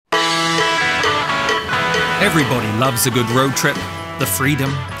Everybody loves a good road trip. The freedom,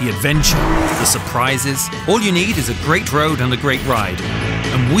 the adventure, the surprises. All you need is a great road and a great ride.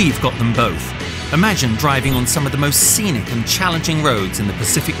 And we've got them both. Imagine driving on some of the most scenic and challenging roads in the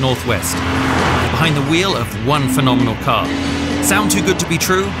Pacific Northwest, behind the wheel of one phenomenal car. Sound too good to be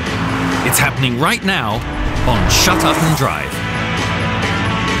true? It's happening right now on Shut Up and Drive.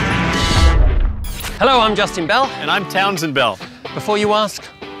 Hello, I'm Justin Bell. And I'm Townsend Bell. Before you ask,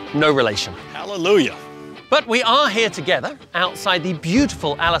 no relation. Hallelujah. But we are here together outside the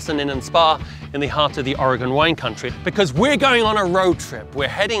beautiful Allison Inn & Spa in the heart of the Oregon wine country because we're going on a road trip. We're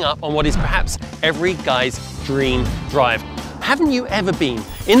heading up on what is perhaps every guy's dream drive. Haven't you ever been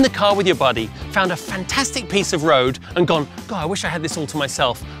in the car with your buddy, found a fantastic piece of road and gone, God, I wish I had this all to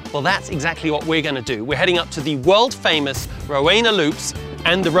myself? Well, that's exactly what we're going to do. We're heading up to the world famous Rowena Loops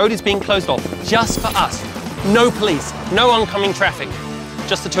and the road is being closed off just for us. No police, no oncoming traffic.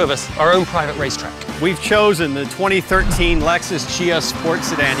 Just the two of us, our own private racetrack. We've chosen the 2013 Lexus GS Sport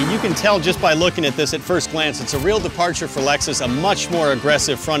Sedan, and you can tell just by looking at this at first glance, it's a real departure for Lexus, a much more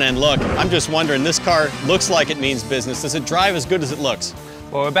aggressive front-end look. I'm just wondering, this car looks like it means business. Does it drive as good as it looks?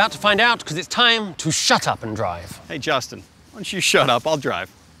 Well, we're about to find out because it's time to shut up and drive. Hey, Justin, why don't you shut up? I'll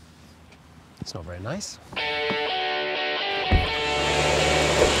drive. It's not very nice.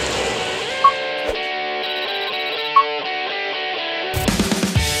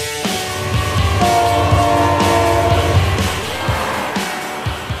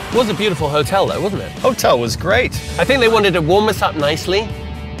 It was a beautiful hotel though, wasn't it? Hotel was great. I think they wanted to warm us up nicely.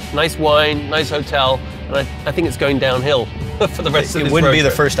 Nice wine, nice hotel, and I think it's going downhill for the rest of this It wouldn't road be the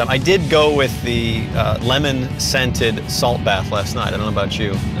trip. first time. I did go with the lemon-scented salt bath last night. I don't know about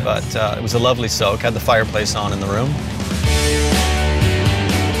you, but it was a lovely soak. Had the fireplace on in the room.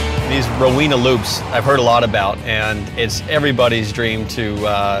 These Rowena Loops, I've heard a lot about, and it's everybody's dream to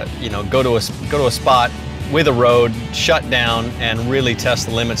go to a spot with a road, shut down, and really test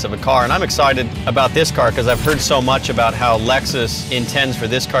the limits of a car. And I'm excited about this car because I've heard so much about how Lexus intends for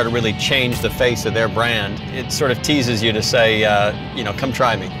this car to really change the face of their brand. It sort of teases you to say, come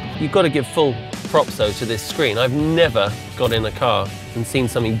try me. You've got to give full props though to this screen. I've never got in a car and seen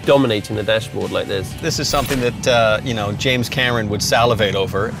something dominating the dashboard like this. This is something that, James Cameron would salivate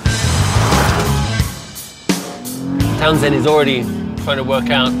over. Townsend is already trying to work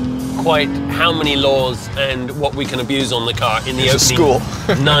out quite how many laws and what we can abuse on the car in the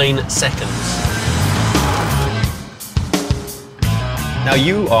opening 9 seconds. Now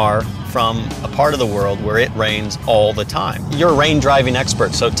you are from a part of the world where it rains all the time. You're a rain driving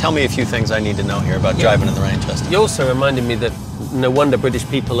expert, so tell me a few things I need to know here about driving in the rain, Justin. You also reminded me that no wonder British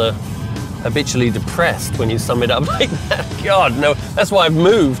people are habitually depressed when you sum it up like that. God, no, that's why I've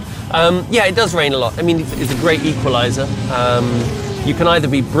moved. Yeah, it does rain a lot. I mean, it's a great equalizer. You can either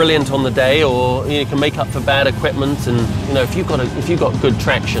be brilliant on the day, or you can make up for bad equipment. And if you've got good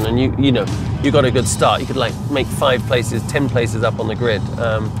traction and you got a good start, you could like make 5 places, 10 places up on the grid.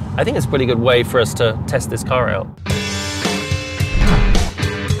 I think it's a pretty good way for us to test this car out.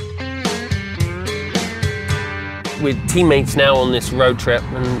 We're teammates now on this road trip,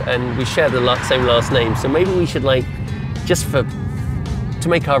 and we share the same last name. So maybe we should to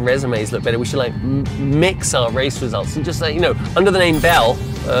make our resumes look better, we should mix our race results and just under the name Bell,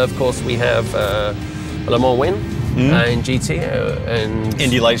 of course we have a Le Mans win in GT and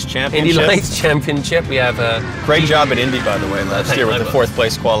Indy Lights Championship. Indy Lights Championship. We have a great job at Indy, by the way, last year with the 4th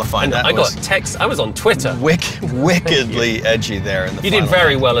place qualifying. I got text. I was on Twitter. Wickedly edgy there in the final. You did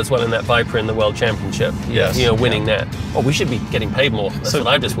very well as well in that Viper in the World Championship. Yes. Winning that. Oh, we should be getting paid more. That's what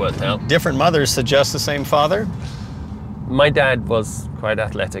I just worked out. Different mothers suggest the same father? My dad was quite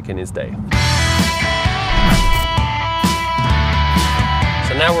athletic in his day.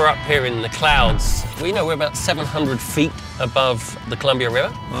 So now we're up here in the clouds. We're about 700 feet above the Columbia River.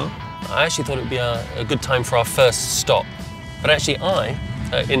 I actually thought it would be a good time for our first stop. But actually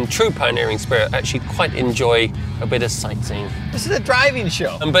in true pioneering spirit, actually quite enjoy a bit of sightseeing. This is a driving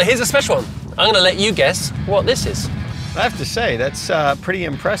show. But here's a special one. I'm going to let you guess what this is. I have to say, that's pretty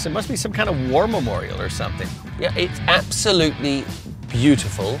impressive. Must be some kind of war memorial or something. Yeah, it's absolutely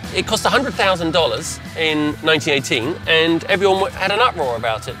beautiful. It cost $100,000 in 1918, and everyone had an uproar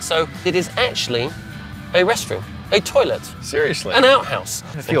about it. So it is actually a restroom, a toilet. Seriously? An outhouse.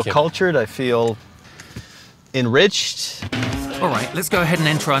 I feel cultured, I feel enriched. All right, let's go ahead and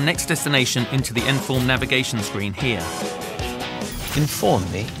enter our next destination into the Inform navigation screen here. Inform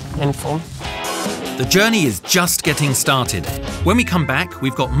me? Inform. The journey is just getting started. When we come back,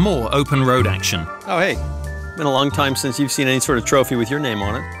 we've got more open road action. Oh, hey. Been a long time since you've seen any sort of trophy with your name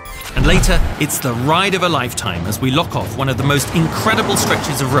on it. And later, it's the ride of a lifetime as we lock off one of the most incredible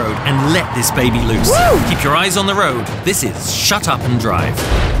stretches of road and let this baby loose. Woo! Keep your eyes on the road. This is Shut Up and Drive.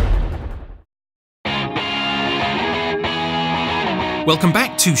 Welcome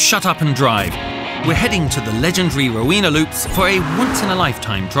back to Shut Up and Drive. We're heading to the legendary Rowena Loops for a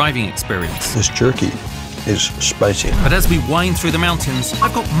once-in-a-lifetime driving experience. This jerky is spicy. But as we wind through the mountains,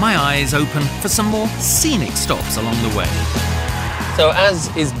 I've got my eyes open for some more scenic stops along the way. So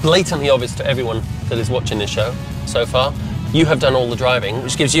as is blatantly obvious to everyone that is watching this show so far, you have done all the driving,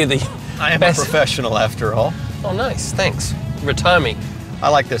 which gives you the I am best... a professional after all. Oh, nice, thanks. Retire me. I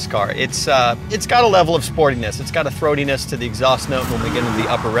like this car. It's got a level of sportiness. It's got a throatiness to the exhaust note when we get into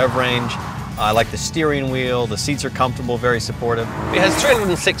the upper rev range. I like the steering wheel. The seats are comfortable, very supportive. It has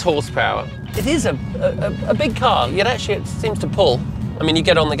 306 horsepower. It is a big car, yet actually it seems to pull. I mean, you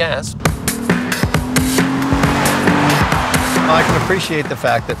get on the gas. I can appreciate the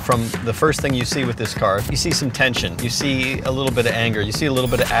fact that from the first thing you see with this car, you see some tension, you see a little bit of anger, you see a little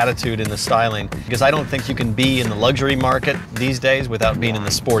bit of attitude in the styling, because I don't think you can be in the luxury market these days without being in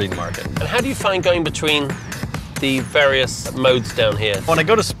the sporting market. And how do you find going between the various modes down here? When I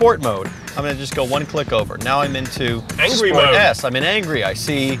go to sport mode, I'm going to just go one click over. Now I'm into Angry Sport mode. S. I'm in angry. I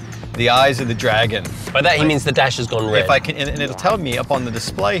see the eyes of the dragon. By that he means the dash has gone red. If I can, and it'll tell me up on the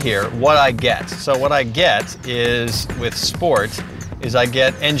display here what I get. So what I get is, with Sport, is I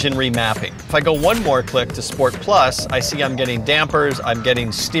get engine remapping. If I go one more click to Sport Plus, I see I'm getting dampers, I'm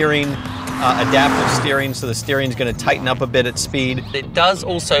getting steering, adaptive steering, so the steering's going to tighten up a bit at speed. It does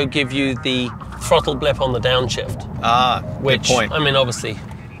also give you the throttle blip on the downshift. Ah, which, good point. I mean, obviously,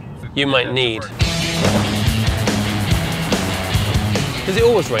 you might need. Does it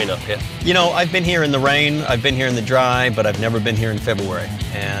always rain up here? You know, I've been here in the rain, I've been here in the dry, but I've never been here in February.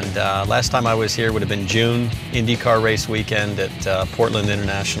 And last time I was here would have been June, IndyCar race weekend at Portland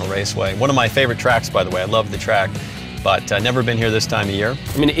International Raceway. One of my favorite tracks, by the way. I love the track, but never been here this time of year.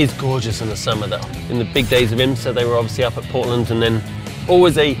 I mean, it is gorgeous in the summer, though. In the big days of IMSA, they were obviously up at Portland, and then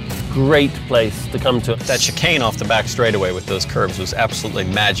always a great place to come to. That chicane off the back straightaway with those curves was absolutely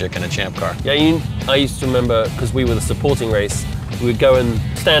magic in a champ car. Yeah, I used to remember, because we were the supporting race, we would go and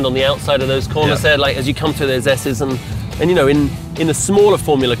stand on the outside of those corners there, like as you come to those S's, and you know, in a smaller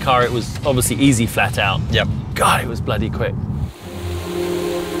Formula car, it was obviously easy flat out. Yep. God, it was bloody quick.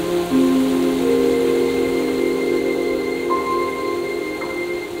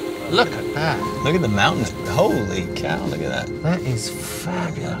 Look at that. Look at the mountains. Holy cow, look at that. That is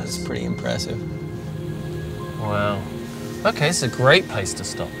fabulous. That's pretty impressive. Wow. Okay, it's a great place to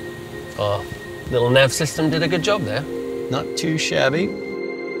stop. Oh, little nav system did a good job there. Not too shabby.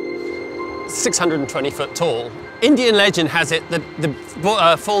 620 foot tall. Indian legend has it that the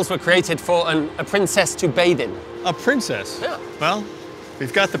falls were created for a princess to bathe in. A princess? Yeah. Well,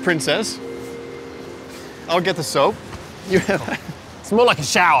 we've got the princess. I'll get the soap. You have... It's more like a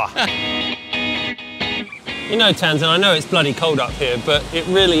shower. You know, Tanzan, I know it's bloody cold up here, but it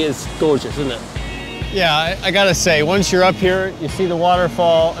really is gorgeous, isn't it? Yeah, I gotta say, once you're up here, you see the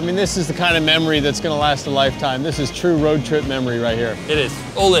waterfall. I mean, this is the kind of memory that's gonna last a lifetime. This is true road trip memory right here. It is.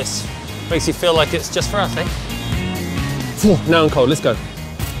 All this makes you feel like it's just for us, eh? Now I'm cold, let's go.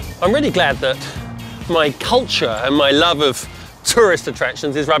 I'm really glad that my culture and my love of tourist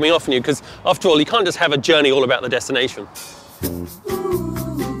attractions is rubbing off on you, because after all, you can't just have a journey all about the destination. Oh,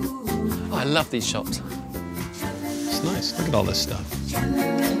 I love these shops. It's nice. Look at all this stuff. I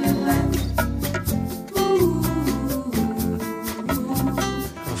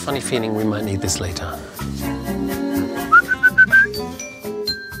have a funny feeling we might need this later.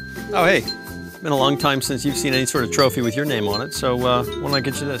 Oh, hey. Been a long time since you've seen any sort of trophy with your name on it, so why don't I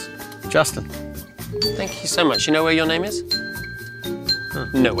get you this? Justin. Thank you so much. You know where your name is? Huh.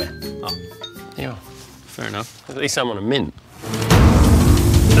 Nowhere. Oh, Yeah. fair enough. At least I'm on a mint.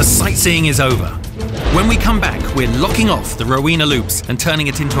 The sightseeing is over. When we come back, we're locking off the Rowena Loops and turning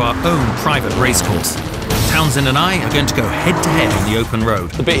it into our own private racecourse. Townsend and I are going to go head-to-head on the open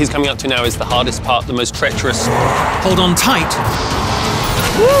road. The bit he's coming up to now is the hardest part, the most treacherous. Hold on tight,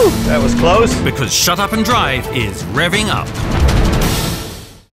 Woo! That was close. because Shut Up and Drive is revving up.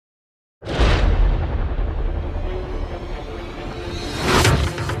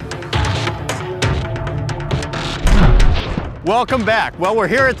 Welcome back. Well, we're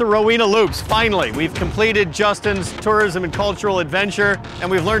here at the Rowena Loops, finally. We've completed Justin's tourism and cultural adventure,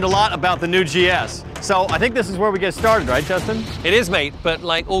 and we've learned a lot about the new GS. So I think this is where we get started, right, Justin? It is, mate, but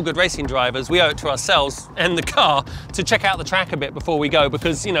like all good racing drivers, we owe it to ourselves and the car to check out the track a bit before we go,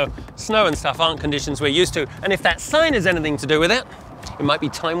 because, you know, snow and stuff aren't conditions we're used to. And if that sign has anything to do with it, it might be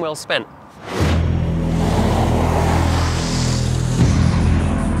time well spent.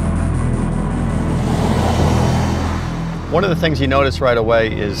 One of the things you notice right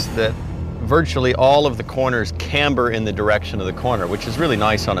away is that virtually all of the corners camber in the direction of the corner, which is really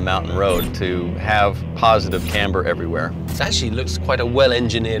nice on a mountain road to have positive camber everywhere. It actually looks quite a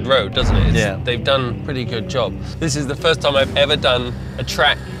well-engineered road, doesn't it? Yeah. They've done a pretty good job. This is the first time I've ever done a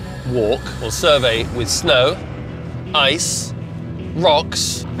track walk or survey with snow, ice,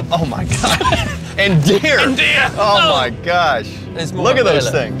 rocks. Oh my God. And deer. And deer. Oh my gosh. There's more Look at those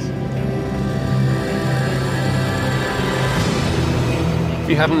available. things. If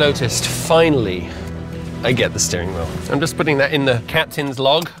you haven't noticed, finally, I get the steering wheel. I'm just putting that in the captain's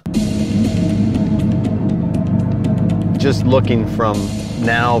log. Just looking from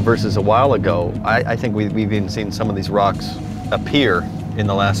now versus a while ago, I think we've even seen some of these rocks appear in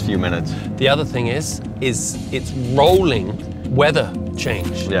the last few minutes. The other thing is it's rolling weather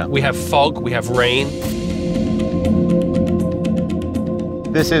change. Yeah. We have fog, we have rain.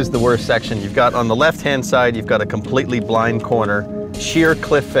 This is the worst section. You've got on the left-hand side, you've got a completely blind corner, sheer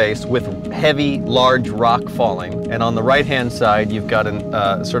cliff face with heavy, large rock falling. And on the right-hand side, you've got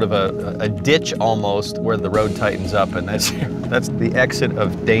sort of a ditch almost where the road tightens up, and that's the exit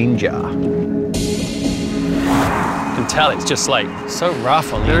of danger. You can tell it's just like so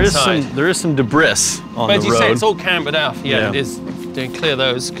rough on the inside. There is some debris on But the as you road. say, it's all cambered out. Yeah, Yeah. it is. Don't clear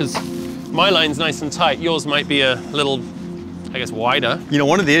those, because my line's nice and tight. Yours might be a little, I guess, wider. You know,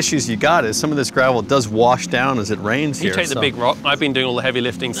 one of the issues you got is some of this gravel does wash down as it rains You here. take the big rock. I've been doing all the heavy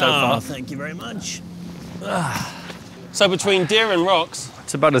lifting so far. Thank you very much. So between deer and rocks,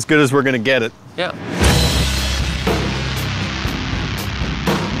 It's about as good as we're gonna get it. yeah.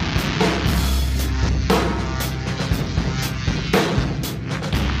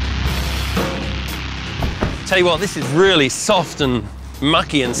 Tell you what, this is really soft and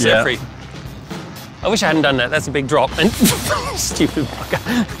mucky and slippery. I wish I hadn't done that. That's a big drop. And stupid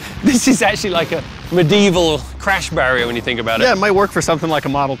bugger. This is actually like a medieval crash barrier when you think about it. Yeah, it might work for something like a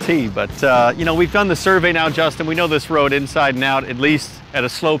Model T, but you know, we've done the survey now, Justin. We know this road inside and out, at least at a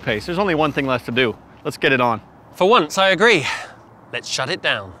slow pace. There's only one thing left to do. Let's get it on. For once, I agree. Let's shut it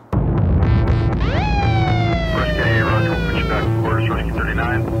down. First KA, Roger, we'll put you back to quarters, Rescue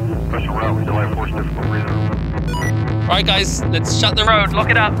 39. Special route with July 4th, difficult reason. All right, guys, let's shut the road. Lock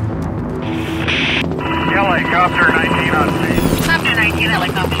it up. Helicopter 19 on scene. Helicopter 19,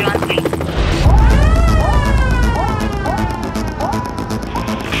 helicopter on scene.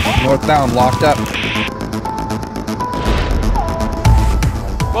 Northbound, locked up.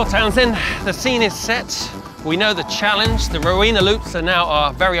 Well, Townsend, the scene is set. We know the challenge. The Rowena Loops are now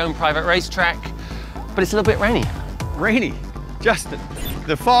our very own private racetrack, but it's a little bit rainy. Rainy. Justin,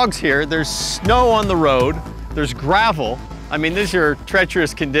 the fog's here. There's snow on the road. There's gravel. I mean, these are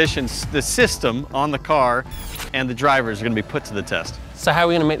treacherous conditions. The system on the car and the drivers are going to be put to the test. So how are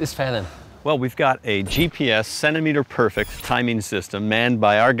we going to make this fair then? Well, we've got a GPS centimeter perfect timing system manned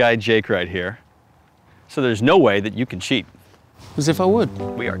by our guy Jake right here. So there's no way that you can cheat. As if I would.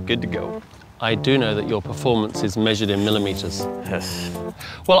 We are good to go. I do know that your performance is measured in millimeters. Yes.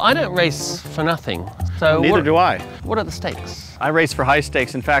 Well, I don't race for nothing. So Neither do I. What are the stakes? I race for high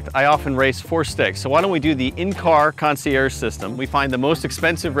stakes. In fact, I often race for stakes. So why don't we do the in-car concierge system? We find the most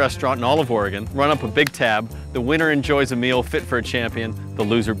expensive restaurant in all of Oregon, run up a big tab, the winner enjoys a meal fit for a champion, the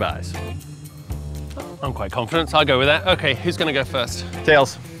loser buys. I'm quite confident, so I'll go with that. Okay, who's going to go first?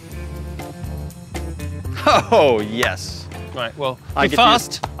 Tails. Oh, yes. Right, well, I be get to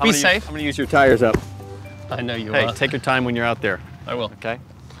fast, use- I'm be gonna safe. I'm gonna use your tires up. I know you Hey, are. take your time when you're out there, I will. okay?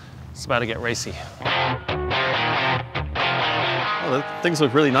 It's about to get racy. Well, things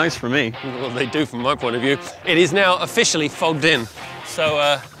look really nice for me. Well, they do from my point of view. It is now officially fogged in.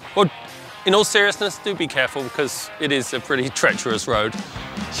 So, well, in all seriousness, do be careful because it is a pretty treacherous road.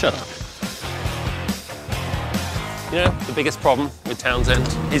 Shut up. You know, the biggest problem with Townsend,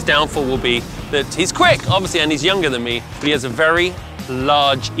 his downfall will be that he's quick, obviously, and he's younger than me, but he has a very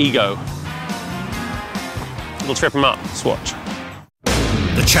large ego. It'll trip him up. Swatch.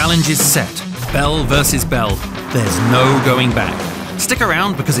 The challenge is set. Bell versus Bell. There's no going back. Stick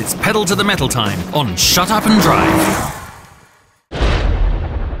around because it's pedal to the metal time on Shut Up and Drive.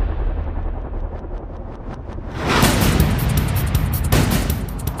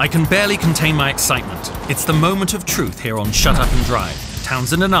 I can barely contain my excitement. It's the moment of truth here on Shut Up and Drive.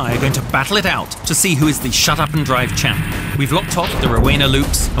 Townsend and I are going to battle it out to see who is the Shut Up and Drive champ. We've locked off the Rowena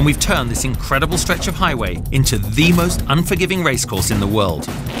Loops and we've turned this incredible stretch of highway into the most unforgiving racecourse in the world.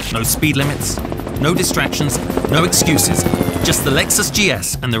 No speed limits, no distractions, no excuses. Just the Lexus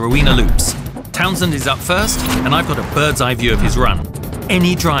GS and the Rowena Loops. Townsend is up first and I've got a bird's eye view of his run.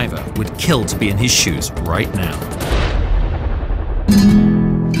 Any driver would kill to be in his shoes right now.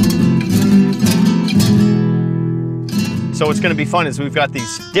 So what's going to be fun is we've got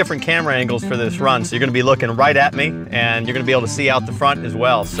these different camera angles for this run. So you're going to be looking right at me, and you're going to be able to see out the front as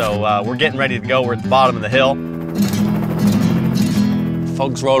well. So we're getting ready to go. We're at the bottom of the hill.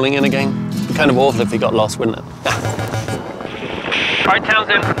 Fog's rolling in again. It'd be kind of awful if we got lost, wouldn't it? All right,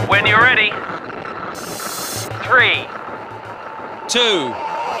 Townsend, when you're ready. 3, 2,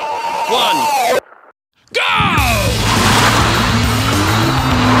 1, go!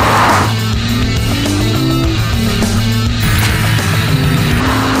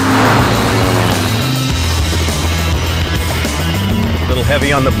 A little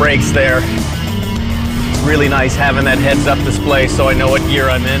heavy on the brakes there. It's really nice having that heads-up display so I know what gear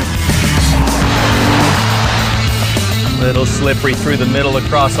I'm in. Little slippery through the middle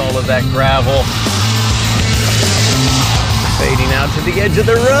across all of that gravel. Fading out to the edge of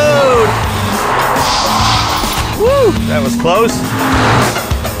the road. Woo, that was close.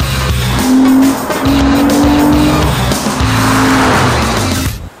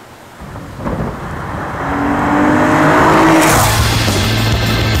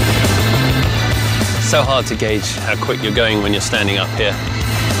 So hard to gauge how quick you're going when you're standing up here.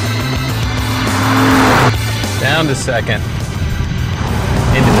 Down to second.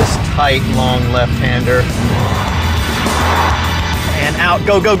 Into this tight, long left-hander. And out,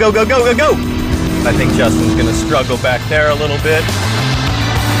 go, go, go, go, go, go, go! I think Justin's gonna struggle back there a little bit.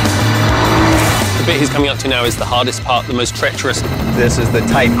 The bit he's coming up to now is the hardest part, the most treacherous. This is the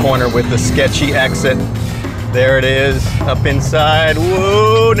tight corner with the sketchy exit. There it is, up inside.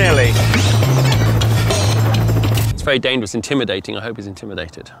 Whoa, Nelly. It's very dangerous, intimidating. I hope he's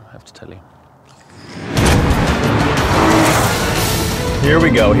intimidated, I have to tell you. Here we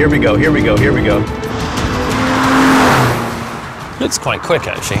go, here we go, here we go, here we go. Looks quite quick,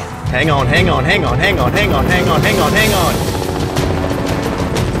 actually. Hang on, hang on, hang on, hang on, hang on, hang on, hang on, hang on.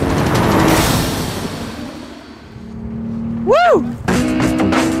 Woo!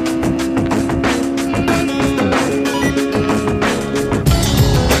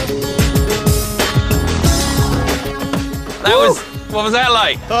 What was that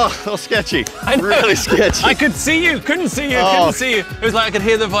like? Oh, a little sketchy. I know. Really sketchy. I could see you, couldn't see you, couldn't see you. It was like I could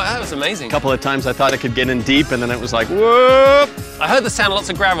hear the voice. That was amazing. A couple of times I thought I could get in deep, and then it was like, whoop! I heard the sound of lots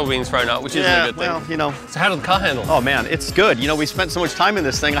of gravel being thrown up, which isn't a good thing. Well, you know. So how did the car handle? Oh man, it's good. You know, we spent so much time in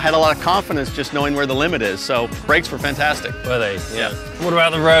this thing. I had a lot of confidence just knowing where the limit is. So brakes were fantastic. Were they? Yeah. What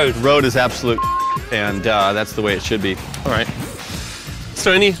about the road? The road is absolute, and that's the way it should be. All right.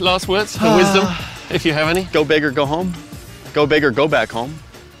 So any last words for wisdom, if you have any? Go big or go home. Go big or go back home.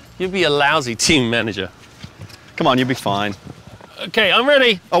 You'd be a lousy team manager. Come on, you'll be fine. Okay, I'm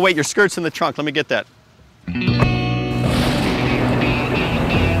ready. Oh wait, your skirt's in the trunk. Let me get that.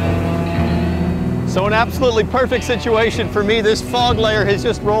 So an absolutely perfect situation for me. This fog layer has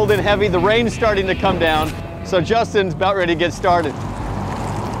just rolled in heavy. The rain's starting to come down. So Justin's about ready to get started.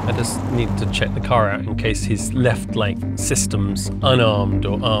 I just need to check the car out in case he's left like systems unarmed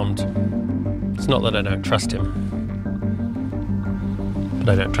or armed. It's not that I don't trust him.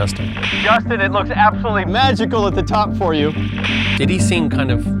 But I don't trust him. Justin, it looks absolutely magical at the top for you. Did he seem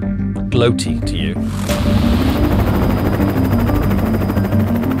kind of gloaty to you?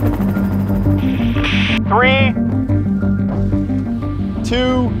 Three,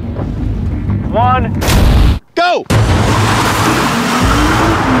 2, 1, go!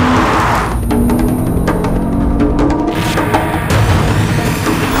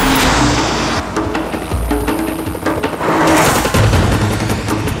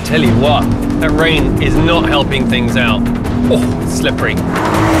 Tell you what, that rain is not helping things out. Oh, it's slippery.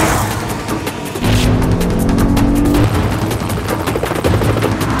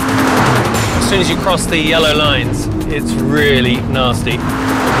 As soon as you cross the yellow lines, it's really nasty.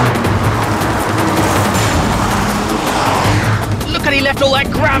 Look at he left all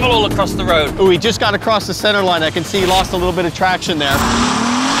that gravel all across the road. Ooh, he just got across the center line. I can see he lost a little bit of traction there.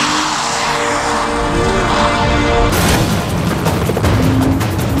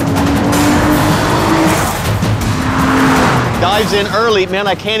 Dives in early. Man,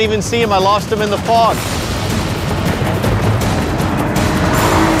 I can't even see him. I lost him in the fog.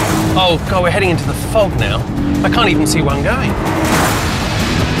 Oh, God, we're heading into the fog now. I can't even see where I'm going.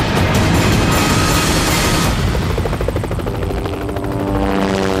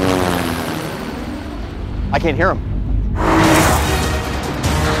 I can't hear him.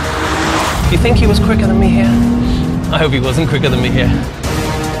 You think he was quicker than me here? I hope he wasn't quicker than me here.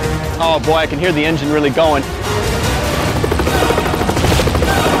 Oh boy, I can hear the engine really going.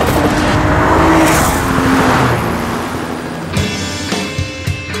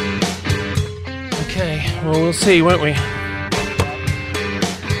 Okay, well, we'll see, won't we?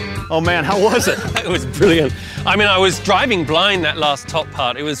 Oh man, how was it? It was brilliant. I mean, I was driving blind that last top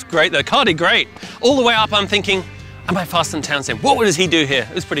part. It was great. The car did great. All the way up, I'm thinking, am I faster than Townsend? What does he do here?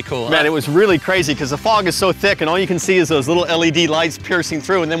 It was pretty cool. Man, it was really crazy because the fog is so thick and all you can see is those little LED lights piercing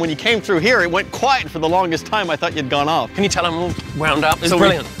through. And then when you came through here, it went quiet for the longest time. I thought you'd gone off. Can you tell I'm all wound up? It's So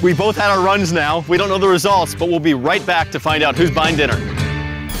brilliant. we both had our runs now. We don't know the results, but we'll be right back to find out who's buying dinner.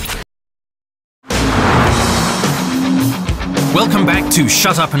 Welcome back to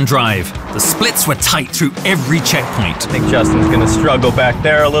Shut Up and Drive. The splits were tight through every checkpoint. I think Justin's gonna struggle back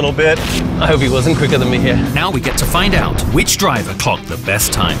there a little bit. I hope he wasn't quicker than me here. Now we get to find out which driver clocked the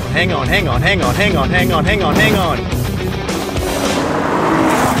best time. Hang on, hang on, hang on, hang on, hang on, hang on, hang on.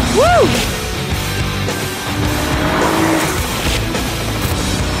 Woo!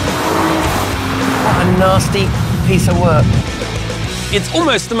 What a nasty piece of work. It's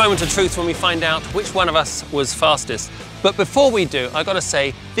almost the moment of truth when we find out which one of us was fastest. But before we do, I gotta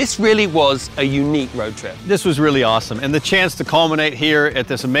say, this really was a unique road trip. This was really awesome, and the chance to culminate here at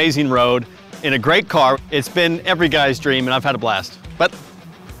this amazing road in a great car, it's been every guy's dream, and I've had a blast. But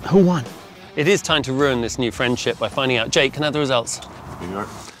who won? It is time to ruin this new friendship by finding out. Jake, can I have the results?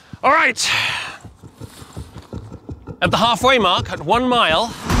 All right. At the halfway mark, at 1 mile.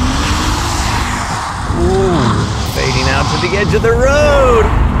 Fading out to the edge of the road.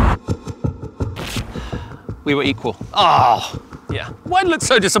 We were equal. Oh, Yeah. Why look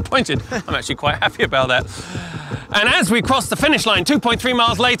so disappointed? I'm actually quite happy about that. And as we cross the finish line, 2.3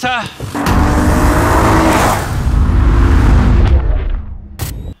 miles later.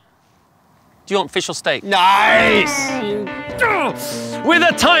 Do you want fish or steak? nice! With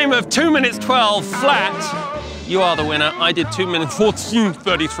a time of 2 minutes 12 flat, you are the winner. I did 2 minutes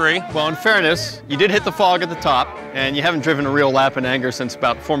 14:33. Well, in fairness, you did hit the fog at the top, and you haven't driven a real lap in anger since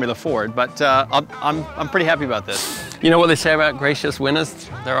about Formula Ford, but I'm pretty happy about this. You know what they say about gracious winners?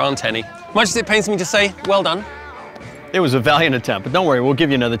 There aren't any. Much as it pains me to say, well done. It was a valiant attempt, but don't worry, we'll give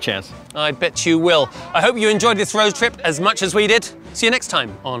you another chance. I bet you will. I hope you enjoyed this road trip as much as we did. See you next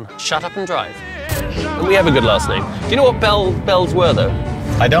time on Shut Up and Drive. And we have a good last name. Do you know what Bells were, though?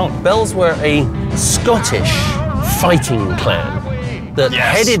 I don't. Bells were a Scottish fighting clan that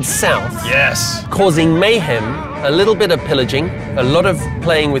headed south, Yes. causing mayhem, a little bit of pillaging, a lot of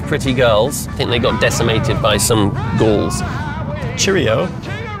playing with pretty girls. I think they got decimated by some Gauls. Cheerio.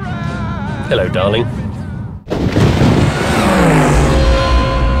 Hello, darling.